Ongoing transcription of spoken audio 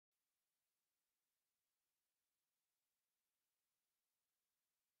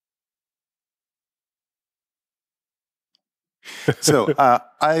So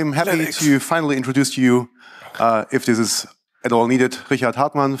I'm happy to finally introduce to you, if this is at all needed, Richard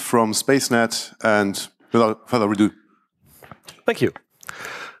Hartmann from SpaceNet, and without further ado. Thank you.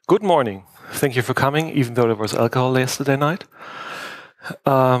 Good morning. Thank you for coming, even though there was alcohol yesterday night.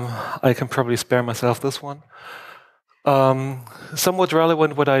 I can probably spare myself this one. Somewhat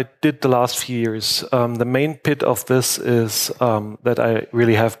relevant what I did the last few years. The main bit of this is that I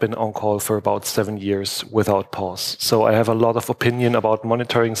really have been on call for about 7 years without pause. So I have a lot of opinion about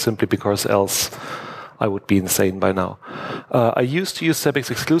monitoring simply because else I would be insane by now. I used to use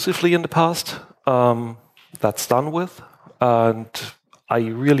Zabbix exclusively in the past. That's done with. And I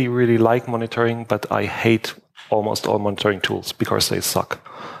really, really like monitoring, but I hate almost all monitoring tools because they suck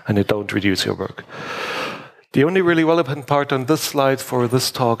and they don't reduce your work. The only really relevant part on this slide for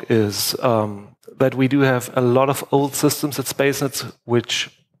this talk is that we do have a lot of old systems at SpaceNet which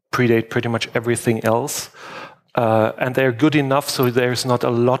predate pretty much everything else. And they're good enough, so there's not a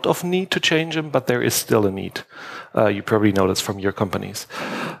lot of need to change them, but there is still a need. You probably know this from your companies.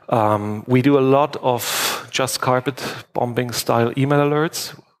 We do a lot of just carpet bombing style email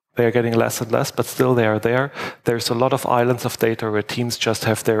alerts. They're getting less and less, but still they are there. There's a lot of islands of data where teams just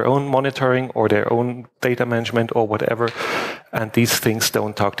have their own monitoring or their own data management or whatever, and these things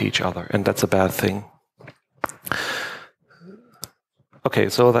don't talk to each other, and that's a bad thing. Okay,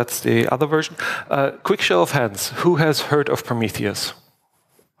 so that's the other version. Quick show of hands. Who has heard of Prometheus?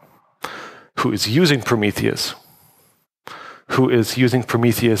 Who is using Prometheus? Who is using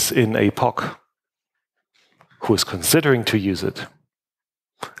Prometheus in a POC? Who is considering to use it?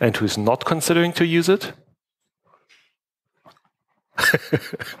 And who's not considering to use it?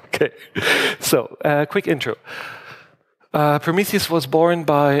 Okay, so quick intro. Prometheus was born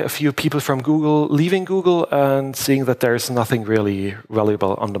by a few people from Google leaving Google and seeing that there's nothing really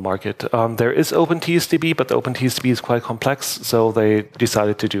valuable on the market. There is OpenTSDB, but OpenTSDB is quite complex, so they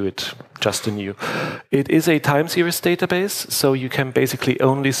decided to do it just anew. It is a time series database, so you can basically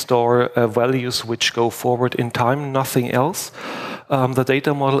only store values which go forward in time, nothing else. The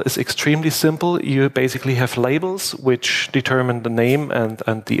data model is extremely simple. You basically have labels which determine the name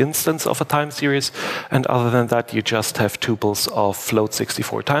and the instance of a time series. And other than that, you just have tuples of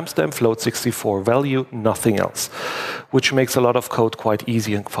float64 timestamp, float64 value, nothing else, which makes a lot of code quite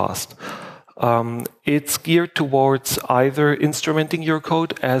easy and fast. It's geared towards either instrumenting your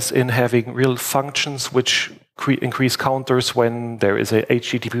code, as in having real functions which increase counters when there is a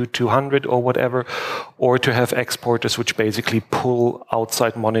HTTP 200 or whatever, or to have exporters which basically pull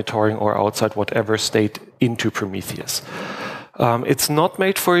outside monitoring or outside whatever state into Prometheus. It's not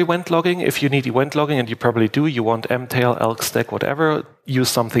made for event logging. If you need event logging, and you probably do, you want MTail, ElkStack, whatever, use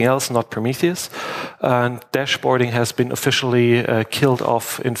something else, not Prometheus. And dashboarding has been officially killed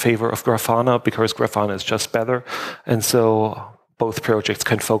off in favor of Grafana because Grafana is just better. And so both projects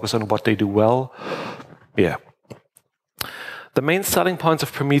can focus on what they do well. Yeah. The main selling points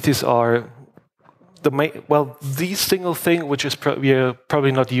of Prometheus are the single thing which is you're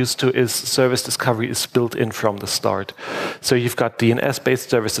probably not used to is service discovery is built in from the start. So you've got DNS-based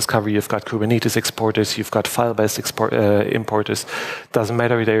service discovery, you've got Kubernetes exporters, you've got file-based importers. Doesn't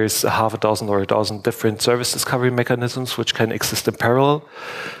matter, there's half a dozen or a dozen different service discovery mechanisms which can exist in parallel.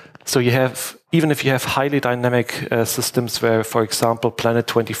 So you have, even if you have highly dynamic systems where, for example, Planet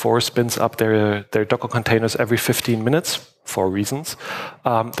 24 spins up their Docker containers every 15 minutes for reasons,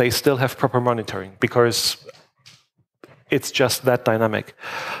 they still have proper monitoring because it's just that dynamic.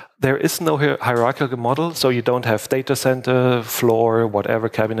 There is no hierarchical model, so you don't have data center, floor, whatever,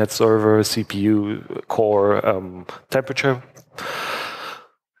 cabinet, server, CPU, core, temperature.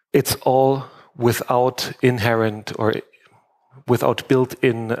 It's all without inherent or without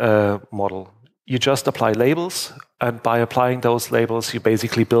built-in model. You just apply labels, and by applying those labels, you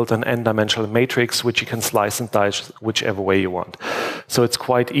basically build an n-dimensional matrix which you can slice and dice whichever way you want. So it's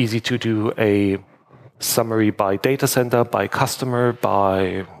quite easy to do a summary by data center, by customer,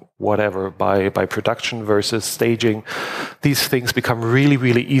 by whatever, by production versus staging. These things become really,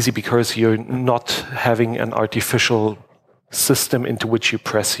 really easy because you're not having an artificial system into which you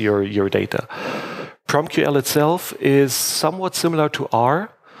press your data. PromQL itself is somewhat similar to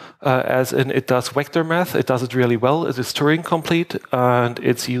R, as in it does vector math. It does it really well. It is Turing complete, and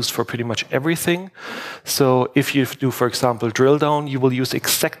it's used for pretty much everything. So if you do, for example, drill down, you will use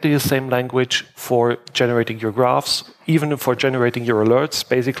exactly the same language for generating your graphs, even for generating your alerts.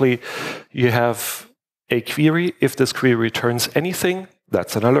 Basically, you have a query. If this query returns anything,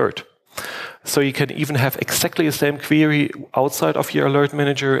 that's an alert. So you can even have exactly the same query outside of your alert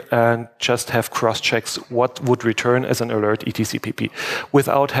manager and just have cross-checks what would return as an alert etc pp,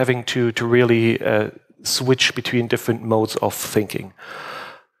 without having to really switch between different modes of thinking.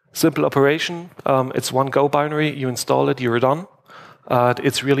 Simple operation, it's one Go binary, you install it, you're done.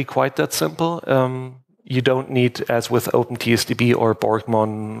 It's really quite that simple. You don't need, as with OpenTSDB or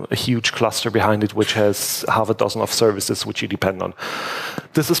Borgmon, a huge cluster behind it which has half a dozen of services which you depend on.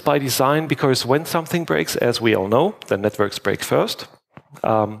 This is by design because when something breaks, as we all know, the networks break first.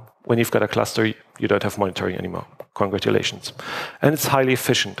 When you've got a cluster, you don't have monitoring anymore. Congratulations. And it's highly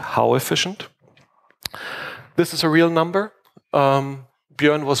efficient. How efficient? This is a real number.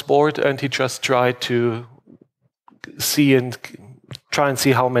 Björn was bored and he just tried to try and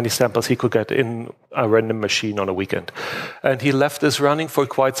see how many samples he could get in a random machine on a weekend. And he left this running for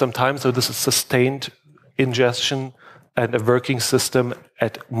quite some time, so this is sustained ingestion and a working system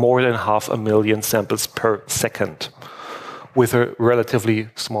at more than 500,000 samples per second with a relatively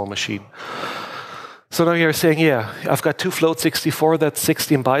small machine. So now you're saying, yeah, I've got 2 float 64, that's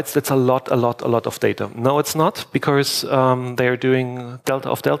 16 bytes, that's a lot of data. No, it's not, because they're doing delta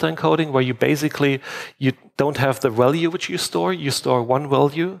of delta encoding, where you don't have the value which you store one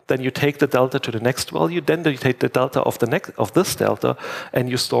value, then you take the delta to the next value, then you take the delta of this delta, and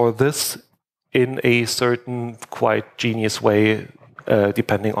you store this in a certain quite genius way,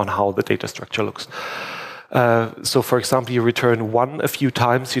 depending on how the data structure looks. So, for example, you return 1 a few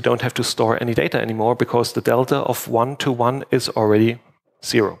times, you don't have to store any data anymore because the delta of 1 to 1 is already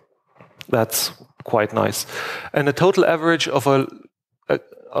 0. That's quite nice. And the total average of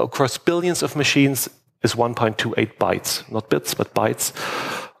across billions of machines is 1.28 bytes, not bits, but bytes.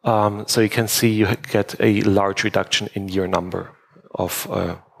 So you can see you get a large reduction in your number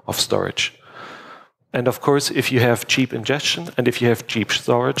of storage. And of course, if you have cheap ingestion and if you have cheap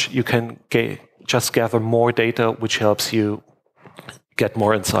storage, you can just gather more data, which helps you get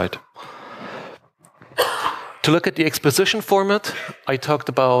more insight. To look at the exposition format, I talked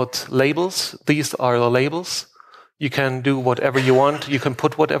about labels. These are the labels. You can do whatever you want. You can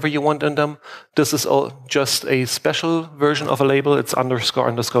put whatever you want in them. This is just a special version of a label. It's underscore,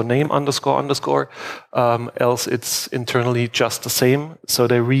 underscore, name, underscore, underscore. Else it's internally just the same. So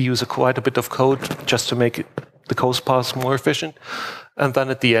they reuse quite a bit of code just to make the code pass more efficient. And then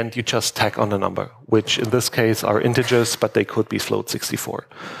at the end, you just tag on a number, which in this case are integers, but they could be float 64.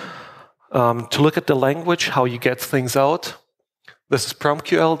 To look at the language, how you get things out, this is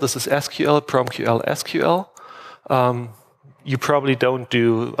PromQL, this is SQL, PromQL, SQL. You probably don't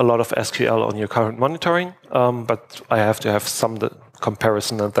do a lot of SQL on your current monitoring, but I have to have some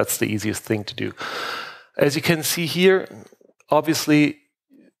comparison, and that's the easiest thing to do. As you can see here, obviously,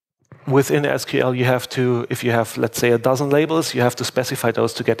 within SQL, you have to, if you have, let's say, a dozen labels, you have to specify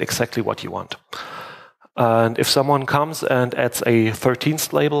those to get exactly what you want. And if someone comes and adds a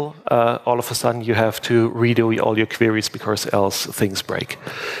 13th label, all of a sudden you have to redo all your queries because else things break.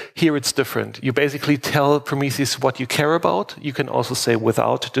 Here it's different. You basically tell Prometheus what you care about. You can also say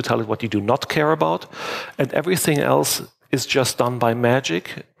without to tell it what you do not care about. And everything else is just done by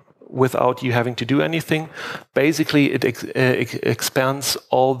magic, without you having to do anything. Basically, it expands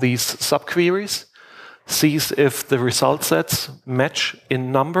all these subqueries, sees if the result sets match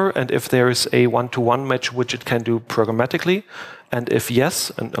in number, and if there is a one-to-one match, which it can do programmatically. And if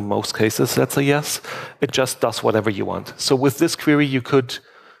yes, and in most cases that's a yes, it just does whatever you want. So with this query, you could,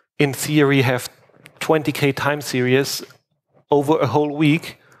 in theory, have 20K time series over a whole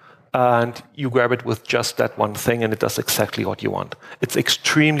week, and you grab it with just that one thing, and it does exactly what you want. It's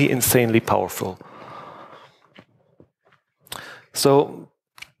extremely, insanely powerful. So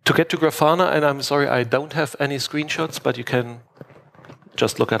to get to Grafana, and I'm sorry, I don't have any screenshots, but you can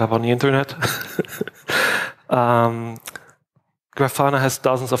just look it up on the internet. Grafana has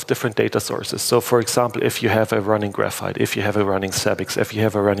dozens of different data sources. So for example, if you have a running graphite, if you have a running Sabix, if you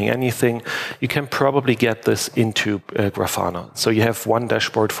have a running anything, you can probably get this into Grafana. So you have one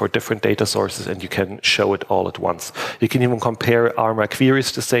dashboard for different data sources and you can show it all at once. You can even compare ARMA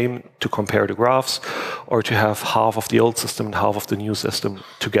queries the same to compare the graphs, or to have half of the old system and half of the new system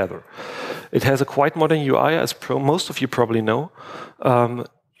together. It has a quite modern UI, as most of you probably know.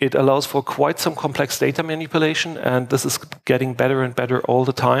 It allows for quite some complex data manipulation, and this is getting better and better all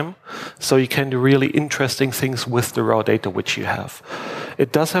the time. So you can do really interesting things with the raw data which you have.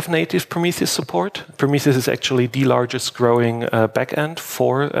 It does have native Prometheus support. Prometheus is actually the largest growing backend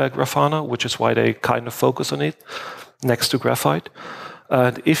for Grafana, which is why they kind of focus on it next to Graphite.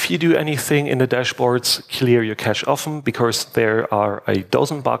 And if you do anything in the dashboards, clear your cache often, because there are a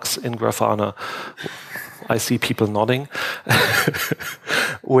dozen bugs in Grafana. I see people nodding,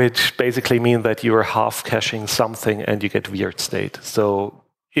 which basically mean that you are half caching something and you get weird state. So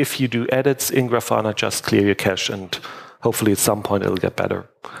if you do edits in Grafana, just clear your cache and hopefully at some point it'll get better.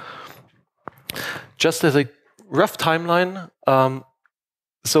 just as a rough timeline,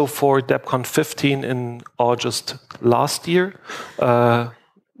 so for DebCon 15 in August last year,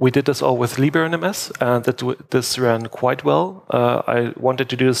 we did this all with LibreNMS, and this ran quite well. I wanted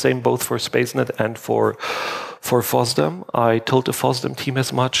to do the same both for SpaceNet and for FOSDEM. I told the FOSDEM team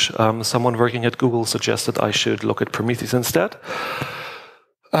as much. Someone working at Google suggested I should look at Prometheus instead.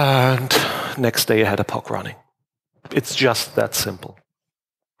 And next day I had a POC running. It's just that simple.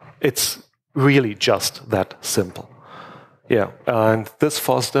 It's really just that simple. Yeah, and this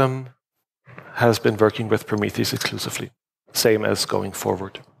FOSDEM has been working with Prometheus exclusively. Same as going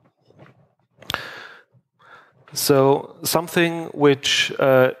forward. So something which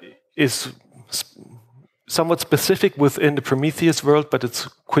is somewhat specific within the Prometheus world, but it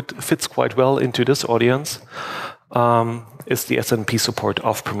fits quite well into this audience, is the SNMP support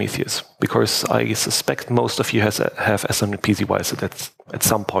of Prometheus. Because I suspect most of you have SNMP devices at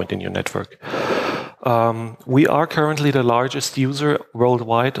some point in your network. We are currently the largest user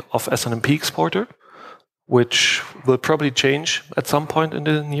worldwide of SNMP exporter, which will probably change at some point in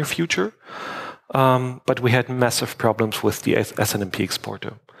the near future. But we had massive problems with the SNMP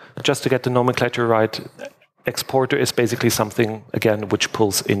exporter. Just to get the nomenclature right, exporter is basically something, again, which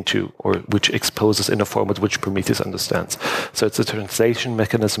pulls into or which exposes in a format which Prometheus understands. So it's a translation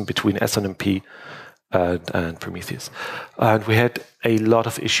mechanism between SNMP and Prometheus. And we had a lot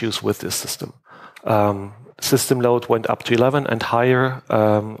of issues with this system. System load went up to 11 and higher.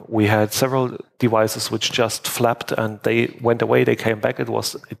 We had several devices which just flapped and they went away, they came back. It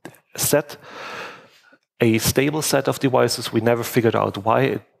was a stable set of devices. We never figured out why,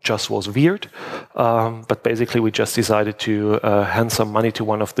 it just was weird. But basically we just decided to hand some money to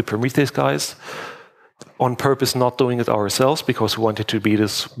one of the Prometheus guys, on purpose not doing it ourselves because we wanted to be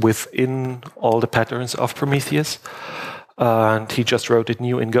this within all the patterns of Prometheus. And he just wrote it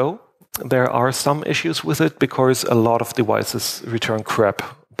new in Go. There are some issues with it because a lot of devices return crap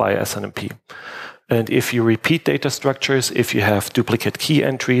by SNMP. And if you repeat data structures, if you have duplicate key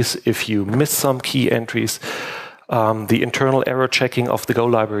entries, if you miss some key entries, the internal error checking of the Go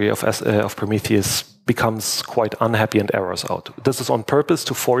library of Prometheus becomes quite unhappy and errors out. This is on purpose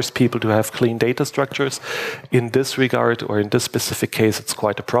to force people to have clean data structures. In this regard, or in this specific case, it's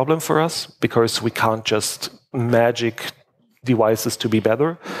quite a problem for us because we can't just magic devices to be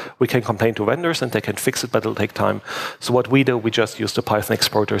better. We can complain to vendors and they can fix it, but it'll take time. So what we do, we just use the Python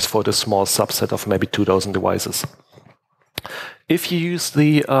exporters for the small subset of maybe 2,000 devices. If you use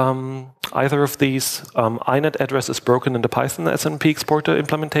the either of these, INET address is broken in the Python SNMP exporter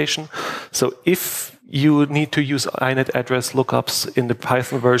implementation. So if you need to use INET address lookups in the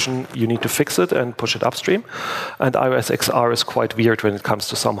Python version, you need to fix it and push it upstream. And iOS XR is quite weird when it comes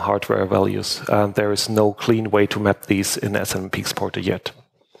to some hardware values. And there is no clean way to map these in SNMP exporter yet.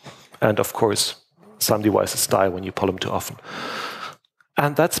 And of course, some devices die when you pull them too often.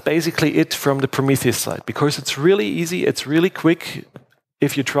 And that's basically it from the Prometheus side, because it's really easy, it's really quick.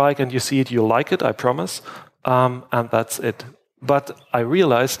 If you try it and you see it, you'll like it, I promise. And that's it. But I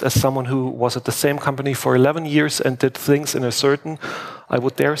realized, as someone who was at the same company for 11 years and did things in a certain, I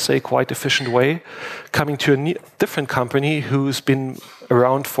would dare say, quite efficient way, coming to a different company who's been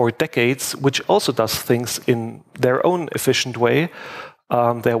around for decades, which also does things in their own efficient way,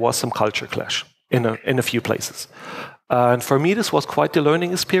 there was some culture clash in a few places. And for me, this was quite the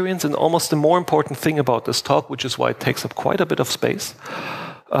learning experience and almost the more important thing about this talk, which is why it takes up quite a bit of space.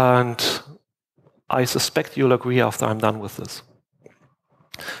 And I suspect you'll agree after I'm done with this.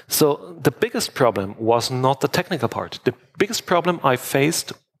 So the biggest problem was not the technical part. The biggest problem I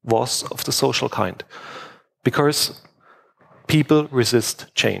faced was of the social kind, because people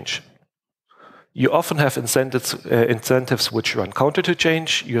resist change. You often have incentives which run counter to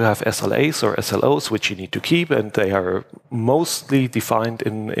change. You have SLAs or SLOs which you need to keep, and they are mostly defined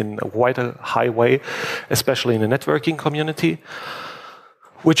in a quite a high way, especially in the networking community,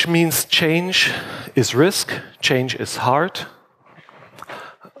 which means change is risk, change is hard,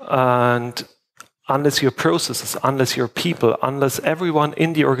 and unless your processes, unless your people, unless everyone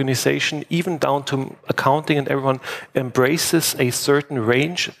in the organization, even down to accounting and everyone, embraces a certain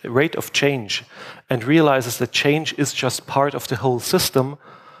rate of change and realizes that change is just part of the whole system,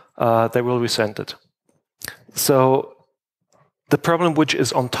 they will resent it. So the problem which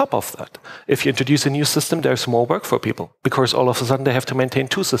is on top of that, if you introduce a new system, there's more work for people, because all of a sudden they have to maintain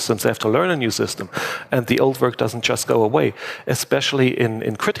two systems, they have to learn a new system, and the old work doesn't just go away. Especially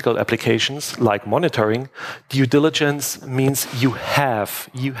in critical applications like monitoring, due diligence means you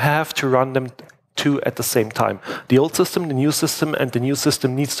have to run them two at the same time. The old system, the new system, and the new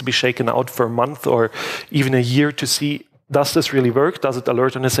system needs to be shaken out for a month or even a year to see, does this really work? Does it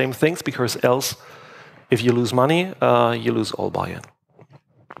alert on the same things? Because else If you lose money, you lose all buy-in.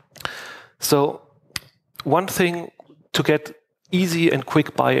 So one thing to get easy and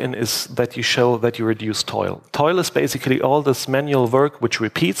quick buy-in is that you show that you reduce toil. Toil is basically all this manual work which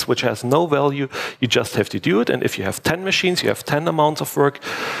repeats, which has no value. You just have to do it. And if you have 10 machines, you have 10 amounts of work.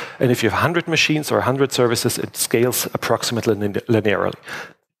 And if you have 100 machines or 100 services, it scales approximately linearly.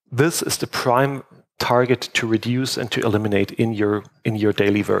 This is the prime target to reduce and to eliminate in your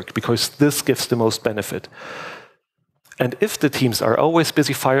daily work, because this gives the most benefit. And if the teams are always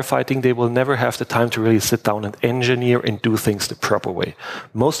busy firefighting, they will never have the time to really sit down and engineer and do things the proper way.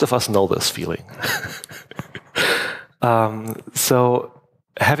 Most of us know this feeling. So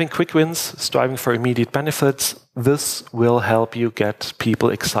having quick wins, striving for immediate benefits, this will help you get people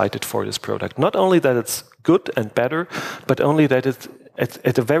excited for this product. Not only that it's good and better, but only that it,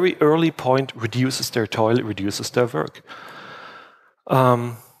 at a very early point, reduces their toil, reduces their work.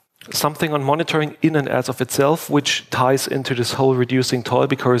 Something on monitoring in and as of itself, which ties into this whole reducing toil,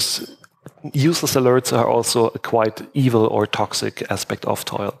 because useless alerts are also a quite evil or toxic aspect of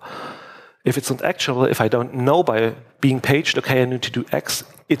toil. If it's not actionable, if I don't know by being paged, okay, I need to do X,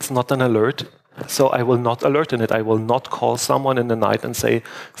 it's not an alert, so I will not alert in it. I will not call someone in the night and say,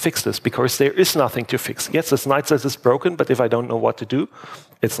 fix this, because there is nothing to fix. Yes, this night says it's broken, but if I don't know what to do,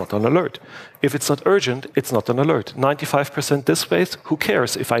 it's not an alert. If it's not urgent, it's not an alert. 95% this way, who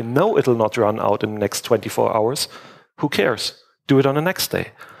cares? If I know it'll not run out in the next 24 hours, who cares? Do it on the next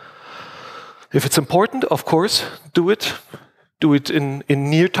day. If it's important, of course, do it. Do it in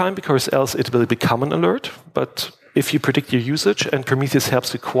near time, because else it will become an alert. But if you predict your usage, and Prometheus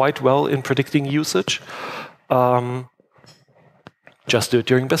helps you quite well in predicting usage, just do it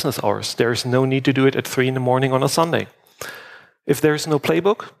during business hours. There's no need to do it at 3 in the morning on a Sunday. If there's no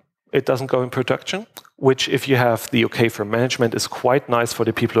playbook, it doesn't go in production, which, if you have the okay from management, is quite nice for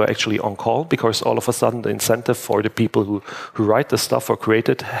the people who are actually on call, because all of a sudden the incentive for the people who write the stuff or create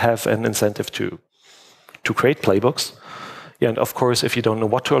it have an incentive to create playbooks. Yeah, and of course, if you don't know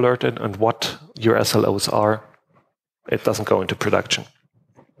what to alert in and what your SLOs are, it doesn't go into production.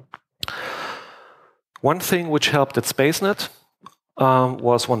 One thing which helped at SpaceNet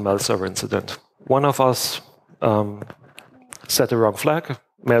was one mail server incident. One of us set the wrong flag.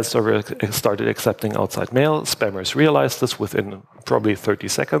 Mail server started accepting outside mail. Spammers realized this within probably 30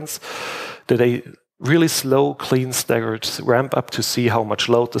 seconds. Did a really slow, clean, staggered ramp up to see how much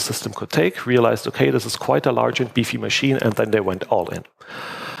load the system could take. Realized, okay, this is quite a large and beefy machine, and then they went all in.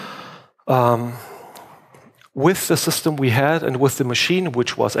 With the system we had and with the machine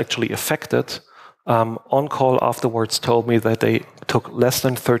which was actually affected, on-call afterwards told me that they took less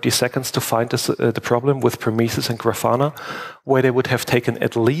than 30 seconds to find the problem with Prometheus and Grafana, where they would have taken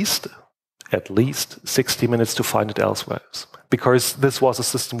at least 60 minutes to find it elsewhere. Because this was a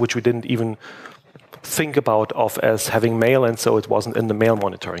system which we didn't even think about as having mail, and so it wasn't in the mail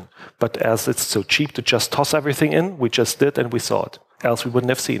monitoring. But as it's so cheap to just toss everything in, we just did and we saw it. Else we wouldn't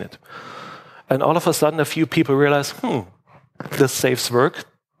have seen it. And all of a sudden, a few people realized, this saves work.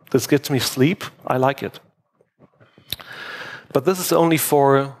 This gets me sleep. I like it. But this is only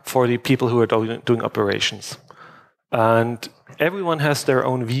for the people who are doing operations. And everyone has their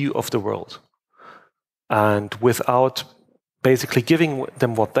own view of the world. And without basically giving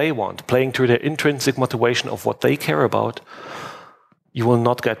them what they want, playing to their intrinsic motivation of what they care about, you will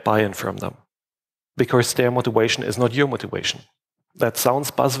not get buy-in from them. Because their motivation is not your motivation. That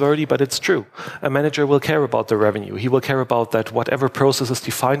sounds buzzwordy, but it's true. A manager will care about the revenue. He will care about that whatever process is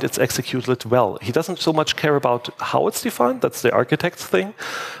defined, it's executed well. He doesn't so much care about how it's defined. That's the architect's thing.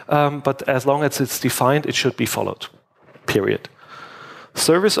 But as long as it's defined, it should be followed. Period.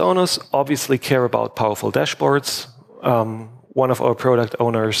 Service owners obviously care about powerful dashboards. One of our product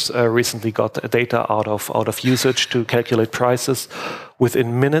owners recently got data out of usage to calculate prices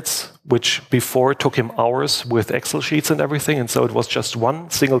within minutes, which before took him hours with Excel sheets and everything. And so it was just one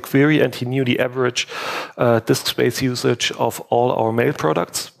single query, and he knew the average disk space usage of all our mail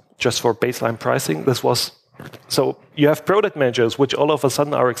products just for baseline pricing. So you have product managers which all of a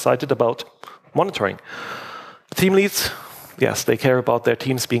sudden are excited about monitoring. Team leads, yes, they care about their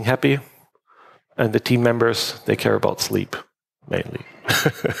teams being happy, and the team members, they care about sleep. Mainly.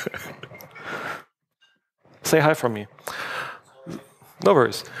 Say hi from me. No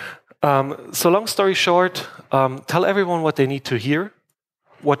worries. So long story short, tell everyone what they need to hear,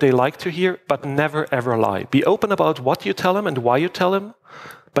 what they like to hear, but never ever lie. Be open about what you tell them and why you tell them,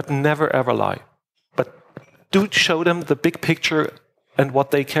 but never ever lie. But do show them the big picture and what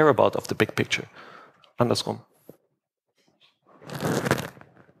they care about of the big picture. Andersrum.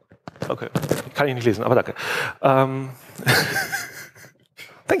 Okay, kann ich nicht lesen, aber danke.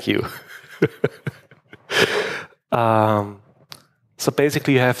 Thank you. So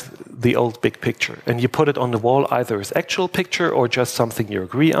basically, you have the old big picture, and you put it on the wall either as actual picture or just something you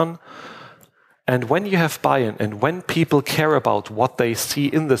agree on. And when you have buy-in, and when people care about what they see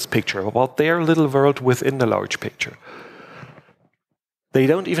in this picture, about their little world within the large picture, they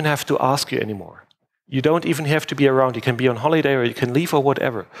don't even have to ask you anymore. You don't even have to be around. You can be on holiday or you can leave or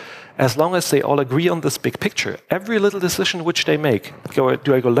whatever. As long as they all agree on this big picture, every little decision which they make,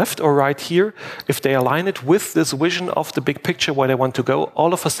 do I go left or right here? If they align it with this vision of the big picture where they want to go,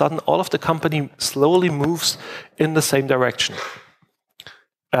 all of a sudden, all of the company slowly moves in the same direction.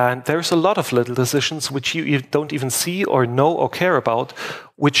 And there's a lot of little decisions which you don't even see or know or care about,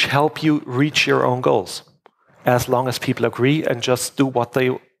 which help you reach your own goals. As long as people agree and just do what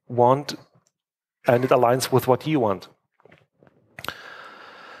they want and it aligns with what you want.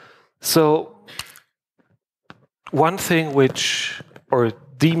 So one thing which, or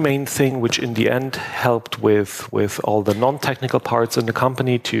the main thing which in the end helped with all the non-technical parts in the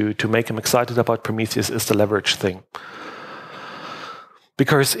company to make them excited about Prometheus is the leverage thing.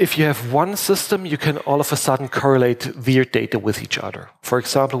 Because if you have one system, you can all of a sudden correlate their data with each other. For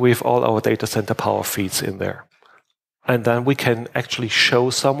example, we have all our data center power feeds in there. And then we can actually show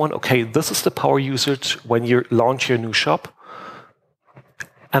someone, okay, this is the power usage when you launch your new shop.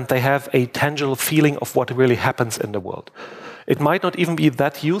 And they have a tangible feeling of what really happens in the world. It might not even be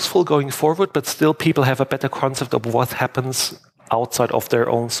that useful going forward, but still people have a better concept of what happens outside of their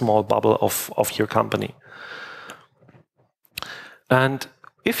own small bubble of your company. And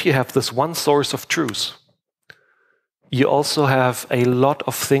if you have this one source of truth, you also have a lot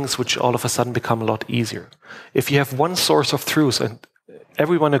of things which all of a sudden become a lot easier. If you have one source of truth and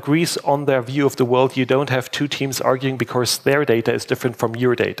everyone agrees on their view of the world, you don't have two teams arguing because their data is different from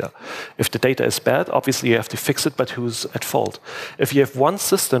your data. If the data is bad, obviously you have to fix it, but who's at fault? If you have one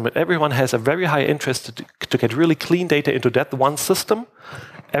system and everyone has a very high interest to get really clean data into that one system,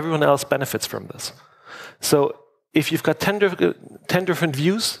 everyone else benefits from this. So if you've got 10 different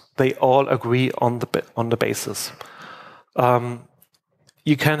views, they all agree on the basis.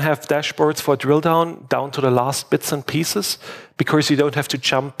 You can have dashboards for drill down to the last bits and pieces because you don't have to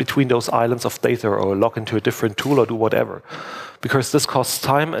jump between those islands of data or log into a different tool or do whatever. Because this costs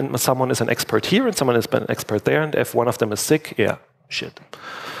time and someone is an expert here and someone is an expert there, and if one of them is sick, yeah, shit.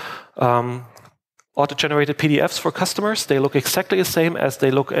 Auto-generated PDFs for customers, they look exactly the same as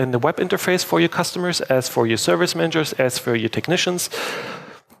they look in the web interface for your customers, as for your service managers, as for your technicians.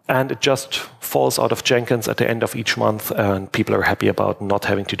 And it just falls out of Jenkins at the end of each month, and people are happy about not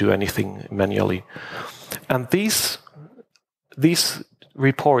having to do anything manually. And these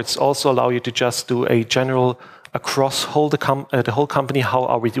reports also allow you to just do a general across the whole company, how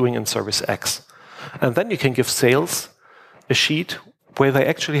are we doing in service X? And then you can give sales a sheet where they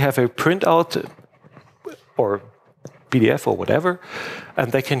actually have a printout or PDF or whatever,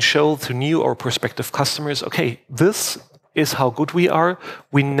 and they can show to new or prospective customers, okay, this is how good we are.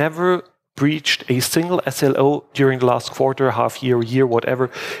 We never breached a single SLO during the last quarter, half year, whatever,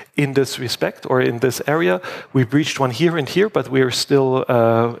 in this respect or in this area. We breached one here and here, but we are still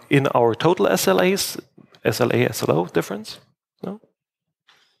in our total SLAs. SLA, SLO difference? No?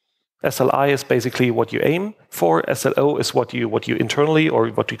 SLI is basically what you aim for. SLO is what you internally or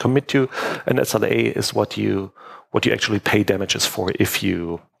what you commit to, and SLA is what you actually pay damages for if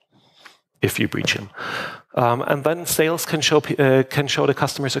you breach them. And then sales can show the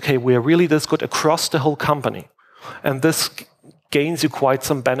customers, okay, we are really this good across the whole company, and this gains you quite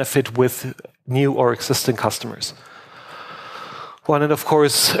some benefit with new or existing customers. Well, and of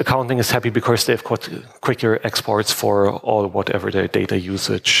course, accounting is happy because they've got quicker exports for all whatever their data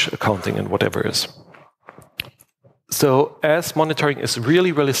usage, accounting, and whatever is. So as monitoring is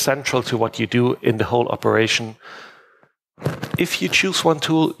really, really central to what you do in the whole operation, if you choose one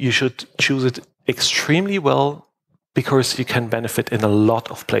tool, you should choose it extremely well because you can benefit in a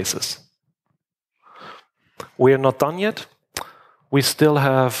lot of places. We are not done yet. We still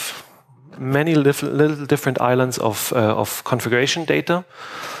have many little different islands of configuration data.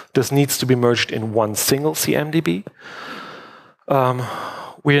 This needs to be merged in one single CMDB.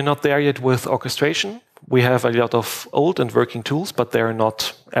 We are not there yet with orchestration. We have a lot of old and working tools, but they're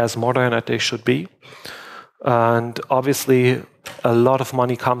not as modern as they should be. And obviously, a lot of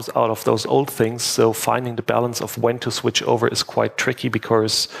money comes out of those old things, so finding the balance of when to switch over is quite tricky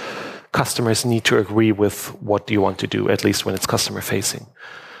because customers need to agree with what you want to do, at least when it's customer-facing.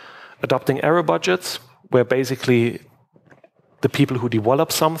 Adopting error budgets, where basically the people who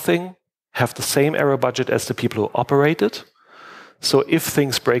develop something have the same error budget as the people who operate it. So if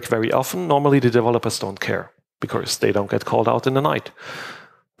things break very often, normally the developers don't care because they don't get called out in the night.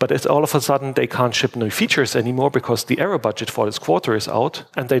 But it's all of a sudden they can't ship new features anymore because the error budget for this quarter is out,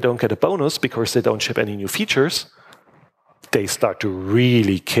 and they don't get a bonus because they don't ship any new features. They start to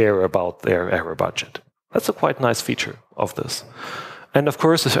really care about their error budget. That's a quite nice feature of this. And of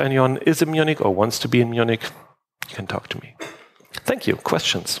course, if anyone is in Munich or wants to be in Munich, you can talk to me. Thank you.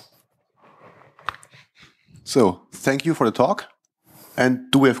 Questions? So, thank you for the talk.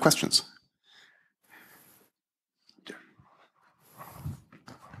 And do we have questions?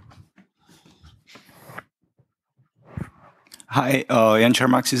 Hi, Jan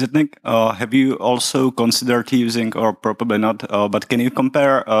Čermák, Zitnik. Have you also considered using, or probably not, but can you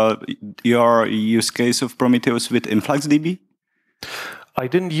compare your use case of Prometheus with InfluxDB? I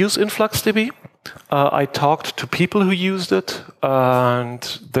didn't use InfluxDB. I talked to people who used it, and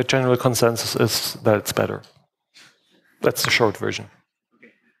the general consensus is that it's better. That's the short version.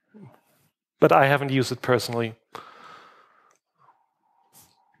 But I haven't used it personally.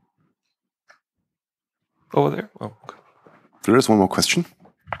 Over there? Oh, okay. There is one more question.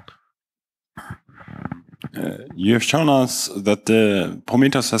 You have shown us that the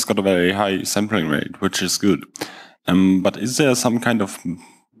Prometheus has got a very high sampling rate, which is good. But is there some kind of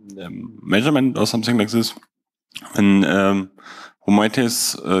measurement or something like this? And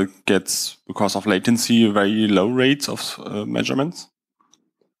Prometheus gets, because of latency, very low rates of measurements?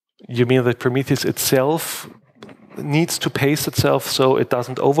 You mean that Prometheus itself needs to pace itself so it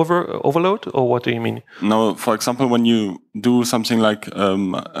doesn't overload, or what do you mean? No, for example, when you do something like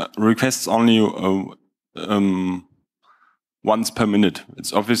requests only once per minute,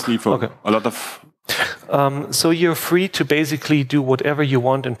 it's obviously for a lot of... So you're free to basically do whatever you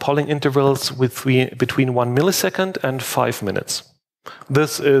want in polling intervals between 1 millisecond and 5 minutes.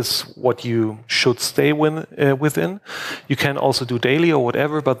 This is what you should stay within. You can also do daily or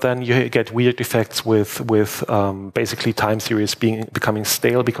whatever, but then you get weird effects with basically time series becoming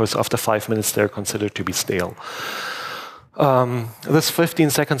stale, because after 5 minutes they're considered to be stale. This 15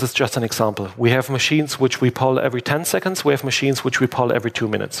 seconds is just an example. We have machines which we poll every 10 seconds. We have machines which we poll every 2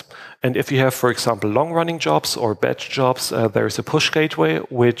 minutes. And if you have, for example, long-running jobs or batch jobs, there is a push gateway,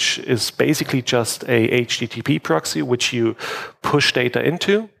 which is basically just a HTTP proxy, which you push data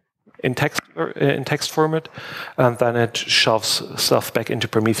into in text format, and then it shoves stuff back into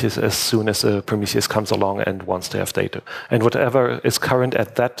Prometheus as soon as Prometheus comes along and wants to have data. And whatever is current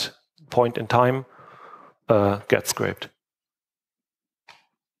at that point in time gets scraped.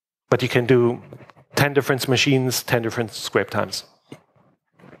 But you can do 10 different machines, 10 different scrape times.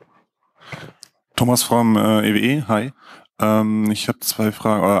 Thomas from EWE, hi. Ich habe zwei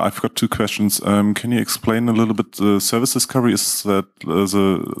Fragen. I've got two questions. Can you explain a little bit the service discovery? Is that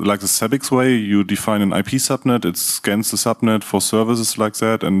like the SABIX way? You define an IP subnet, it scans the subnet for services like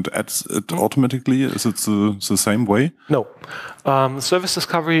that and adds it automatically? Is it the same way? No. Service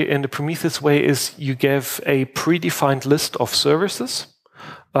discovery in the Prometheus way is you give a predefined list of services.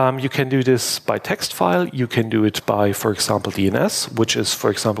 You can do this by text file. You can do it by, for example, DNS, which is,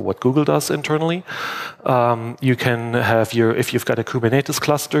 for example, what Google does internally. You can have if you've got a Kubernetes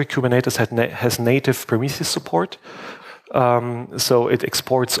cluster, Kubernetes has native Prometheus support. So it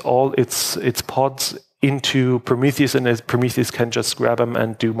exports all its pods into Prometheus, and Prometheus can just grab them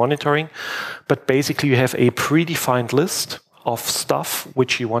and do monitoring. But basically, you have a predefined list of stuff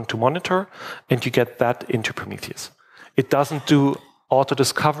which you want to monitor, and you get that into Prometheus. It doesn't do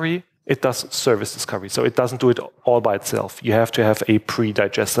auto-discovery, it does service discovery. So it doesn't do it all by itself. You have to have a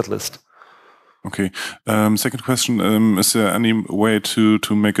pre-digested list. Okay. Second question, is there any way to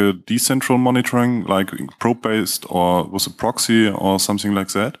make a decentral monitoring, like probe-based or with a proxy or something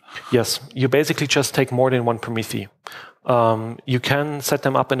like that? Yes. You basically just take more than one Prometheus. You can set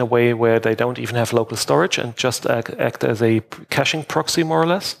them up in a way where they don't even have local storage and just act as a caching proxy, more or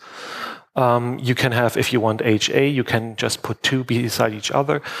less. You can have, if you want HA, you can just put two beside each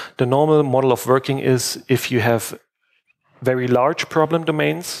other. The normal model of working is if you have very large problem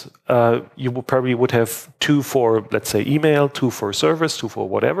domains, you probably would have two for, let's say, email, two for service, two for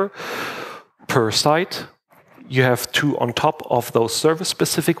whatever per site. You have two on top of those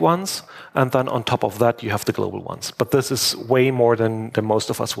service-specific ones, and then on top of that, you have the global ones. But this is way more than most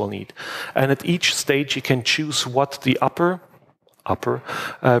of us will need. And at each stage, you can choose what the upper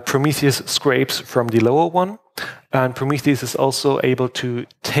Prometheus scrapes from the lower one. And Prometheus is also able to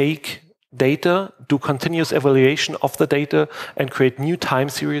take data, do continuous evaluation of the data, and create new time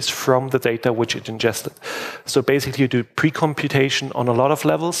series from the data which it ingested. So basically, you do pre-computation on a lot of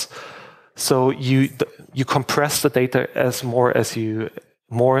levels. So you compress the data the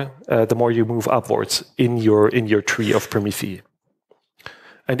more you move upwards in your tree of Prometheus.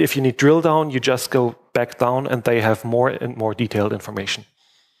 And if you need drill down, you just go back down, and they have more and more detailed information.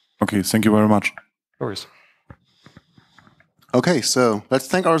 Okay, thank you very much. No worries. Okay, so let's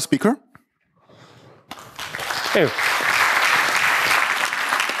thank our speaker. Hey.